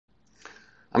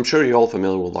I'm sure you're all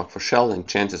familiar with Log4Shell, and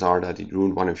chances are that it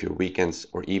ruined one of your weekends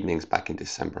or evenings back in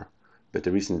December. But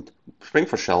the recent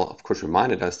Spring4Shell, of course,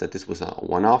 reminded us that this was a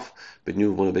one-off, but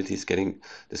new vulnerabilities getting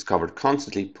discovered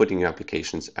constantly, putting your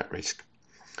applications at risk.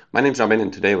 My name is Robin,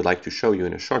 and today I would like to show you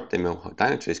in a short demo how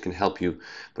Dynatrace can help you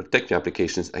protect your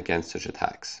applications against such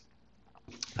attacks.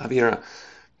 I have here a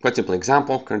quite simple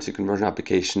example, currency conversion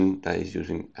application that is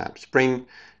using Spring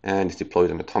and is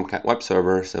deployed on a Tomcat web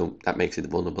server, so that makes it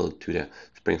vulnerable to the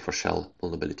Spring4Shell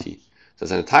vulnerability. So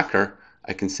as an attacker,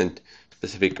 I can send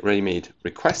specific ready-made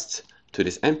requests to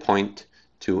this endpoint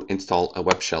to install a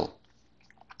web shell.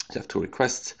 So I have two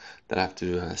requests that I have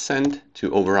to send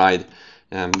to override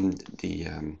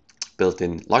the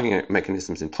built-in logging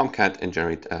mechanisms in Tomcat and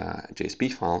generate a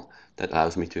JSP file that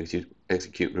allows me to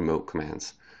execute remote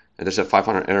commands. And there's a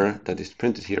 500 error that is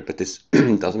printed here, but this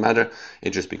doesn't matter.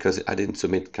 It's just because I didn't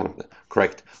submit kind of the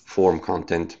correct form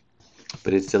content,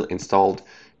 but it still installed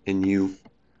a new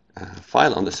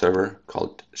file on the server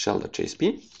called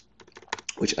shell.jsp,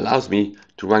 which allows me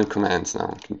to run commands.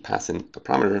 Now I can pass in a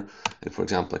parameter, and for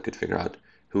example, I could figure out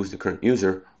who's the current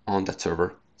user on that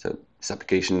server. So this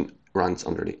application runs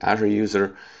under the Azure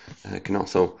user. I can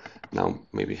also now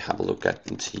maybe have a look at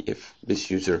and see if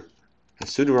this user has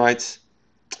sudo rights.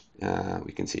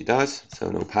 We can see it does, so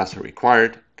no password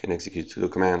required, can execute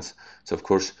sudo commands. So of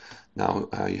course, now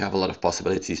you have a lot of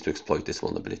possibilities to exploit this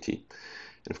vulnerability.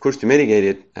 And of course, to mitigate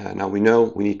it, now we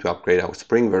know we need to upgrade our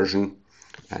Spring version.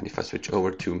 And if I switch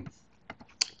over to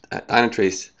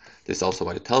Dynatrace, this is also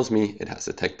what it tells me. It has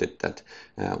detected that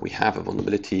we have a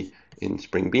vulnerability in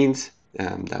Spring Beans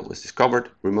that was discovered,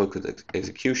 remote code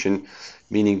execution,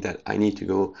 meaning that I need to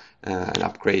go and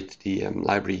upgrade the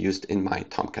library used in my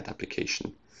Tomcat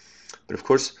application. But of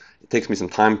course, it takes me some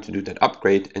time to do that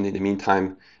upgrade, and in the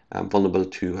meantime, I'm vulnerable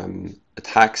to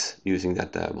attacks using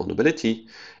that vulnerability.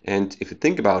 And if you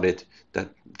think about it, that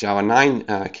Java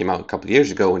 9 came out a couple of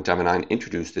years ago, and Java 9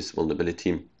 introduced this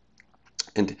vulnerability.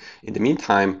 And in the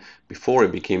meantime, before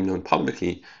it became known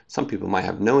publicly, some people might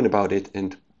have known about it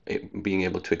and being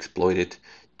able to exploit it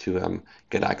to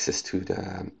get access to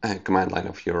the command line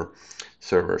of your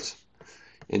servers.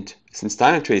 And since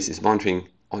Dynatrace is monitoring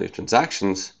all your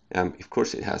transactions, of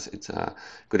course it's a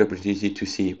good opportunity to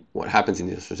see what happens in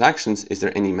those transactions. Is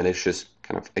there any malicious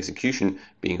kind of execution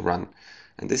being run?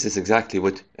 And this is exactly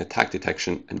what attack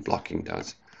detection and blocking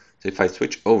does. So if I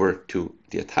switch over to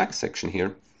the attack section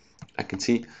here, I can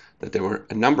see that there were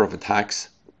a number of attacks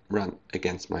run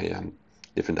against my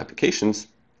different applications.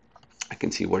 I can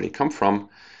see where they come from,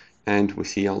 and we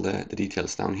see all the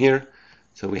details down here.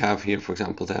 So we have here, for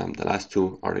example, the last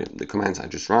two are the commands I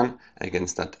just run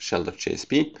against that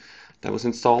shell.jsp that was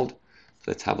installed. So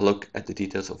let's have a look at the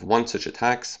details of one such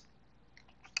attacks.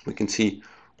 We can see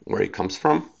where it comes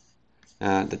from,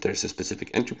 that there's a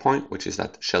specific entry point, which is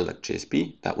that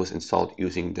shell.jsp that was installed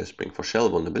using the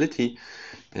Spring4Shell vulnerability.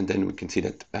 And then we can see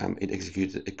that it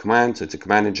executed a command, so it's a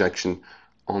command injection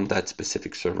on that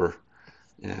specific server.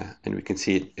 And we can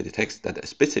see it detects that a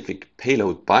specific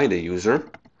payload by the user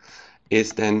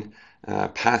is then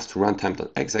passed to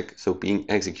runtime.exec, so being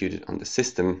executed on the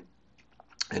system.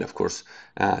 And of course,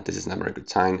 this is never a good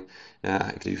sign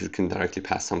if the user can directly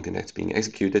pass something that's being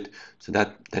executed. So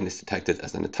that then is detected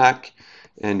as an attack.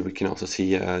 And we can also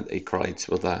see it correlates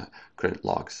with current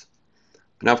logs.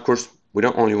 But now, of course, we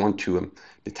don't only want to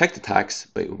detect attacks,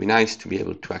 but it would be nice to be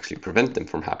able to actually prevent them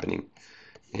from happening.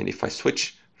 And if I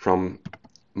switch from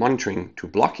monitoring to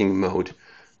blocking mode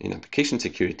in application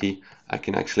security, I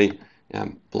can actually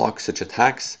block such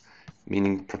attacks,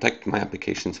 meaning protect my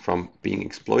applications from being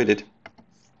exploited.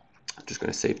 I'm just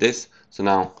going to save this. So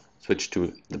now switch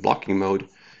to the blocking mode,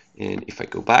 and if I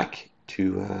go back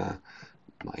to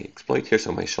my exploit here,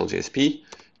 so my shell.jsp,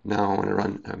 now I want to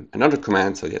run another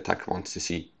command. So the attacker wants to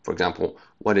see, for example,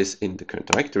 what is in the current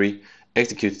directory,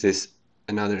 executes this,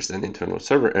 and now there's an internal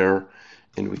server error,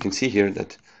 and we can see here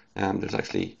that there's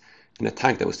actually an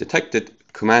attack that was detected,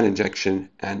 command injection,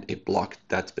 and it blocked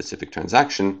that specific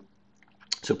transaction,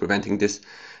 so preventing this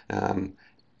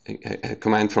a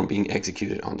command from being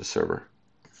executed on the server.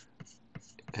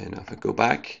 And if I go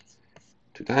back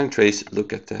to Dynatrace,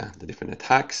 look at the different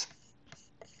attacks.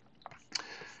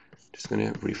 Just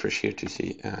going to refresh here to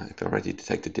see if I already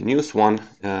detected the newest one.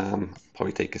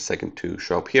 Probably take a second to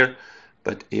show up here,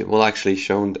 but it will actually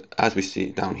show, as we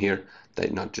see down here, that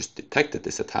it not just detected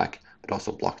this attack, but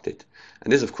also blocked it.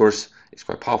 And this, of course, is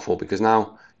quite powerful because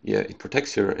now it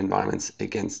protects your environments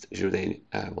against zero-day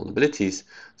vulnerabilities.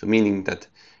 So meaning that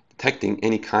detecting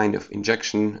any kind of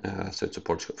injection, so it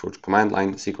supports for command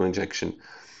line, SQL injection,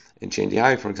 and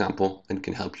JNDI, for example, and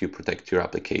can help you protect your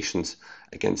applications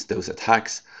against those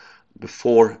attacks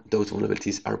before those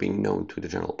vulnerabilities are being known to the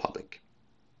general public.